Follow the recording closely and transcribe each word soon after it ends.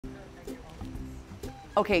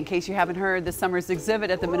Okay, in case you haven't heard, this summer's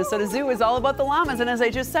exhibit at the Minnesota Zoo is all about the llamas. And as I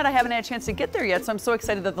just said, I haven't had a chance to get there yet, so I'm so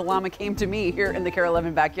excited that the llama came to me here in the Carol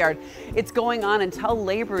 11 backyard. It's going on until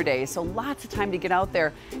Labor Day, so lots of time to get out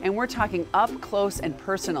there. And we're talking up close and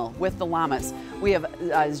personal with the llamas. We have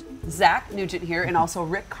Zach Nugent here and also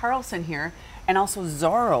Rick Carlson here and also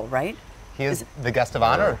Zorro, right? He is the guest of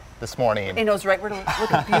honor this morning. He knows right where to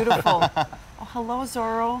look. Looking beautiful. Oh, hello,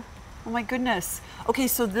 Zorro. Oh, my goodness. Okay,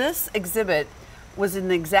 so this exhibit was in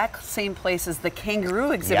the exact same place as the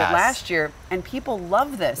kangaroo exhibit last year, and people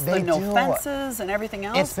love this. They know fences and everything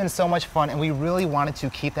else. It's been so much fun, and we really wanted to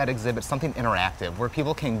keep that exhibit something interactive, where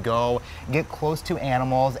people can go, get close to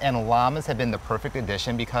animals, and llamas have been the perfect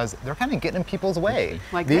addition because they're kind of getting in people's way.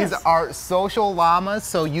 Like These are social llamas,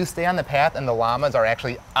 so you stay on the path, and the llamas are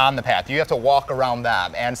actually on the path. You have to walk around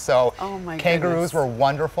them, and so kangaroos were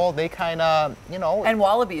wonderful. They kind of, you know. And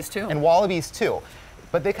wallabies, too. And wallabies, too.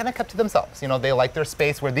 But they kind of kept to themselves. You know, they like their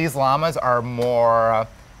space, where these llamas are more,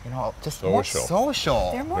 you know, just more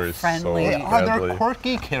social. They're more friendly. They're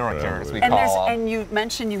quirky characters, we call them. And you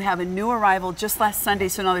mentioned you have a new arrival just last Sunday,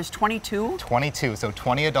 so now there's 22? 22, so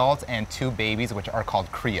 20 adults and 2 babies, which are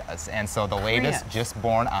called crias. And so the latest just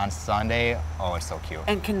born on Sunday. Oh, it's so cute.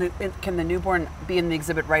 And can the newborn be in the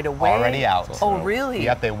exhibit right away? Already out. Oh, really?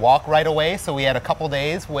 Yep, they walk right away. So we had a couple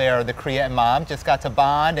days where the cria and mom just got to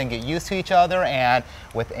bond and get used to each other, and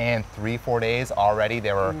within 3-4 days already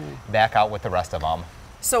they were back out with the rest of them.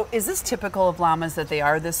 So is this typical of llamas that they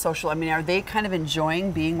are this social? I mean, are they kind of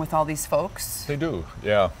enjoying being with all these folks? They do,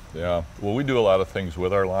 yeah. Well, we do a lot of things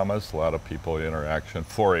with our llamas, a lot of people interaction.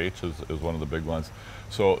 4-H is one of the big ones.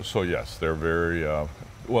 So yes, they're very,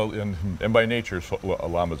 well, and by nature,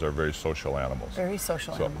 llamas are very social animals. Very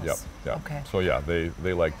social animals. Yeah. Okay. So yeah,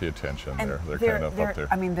 they like the attention. And they're kind of up there.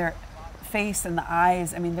 I mean, their face and the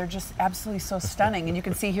eyes, I mean, they're just absolutely so stunning. And you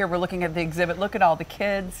can see here, we're looking at the exhibit. Look at all the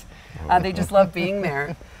kids. They just love being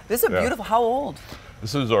there. This is a beautiful, how old?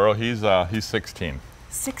 This is Zorro, he's 16.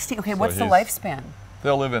 16, okay, so what's the lifespan?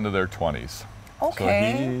 They'll live into their 20s.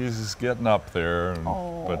 Okay. So he's getting up there,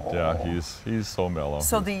 but yeah, he's so mellow.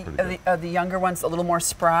 So are the younger ones a little more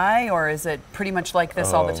spry, or is it pretty much like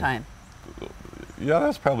this all the time? Yeah,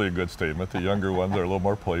 that's probably a good statement. The younger ones are a little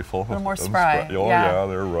more playful. A little more spry. Oh yeah,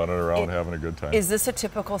 they're running around having a good time. Is this a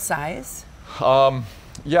typical size?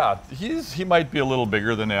 Yeah, he might be a little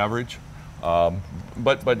bigger than average,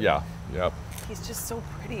 but yeah. He's just so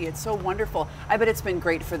pretty. It's so wonderful. I bet it's been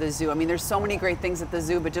great for the zoo. I mean, there's so many great things at the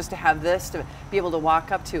zoo, but just to have this to be able to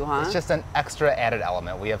walk up to, huh? It's just an extra added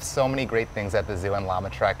element. We have so many great things at the zoo, and Llama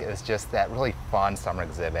Trek is just that really fun summer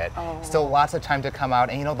exhibit. Still lots of time to come out,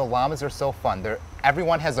 and you know, the llamas are so fun.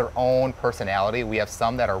 Everyone has their own personality. We have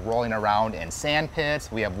some that are rolling around in sand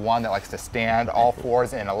pits. We have one that likes to stand all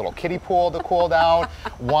fours in a little kiddie pool to cool down.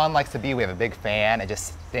 One likes to we have a big fan and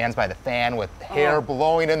just stands by the fan with hair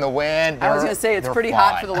blowing in the wind. I was going to say, it's pretty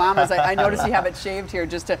hot for the llamas. I noticed you have it shaved here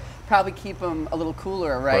just to probably keep them a little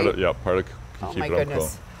cooler, right? Part of oh my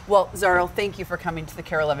goodness. Well, Zorro, thank you for coming to the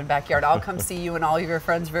Carol 11 backyard. I'll come see you and all of your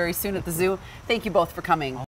friends very soon at the zoo. Thank you both for coming.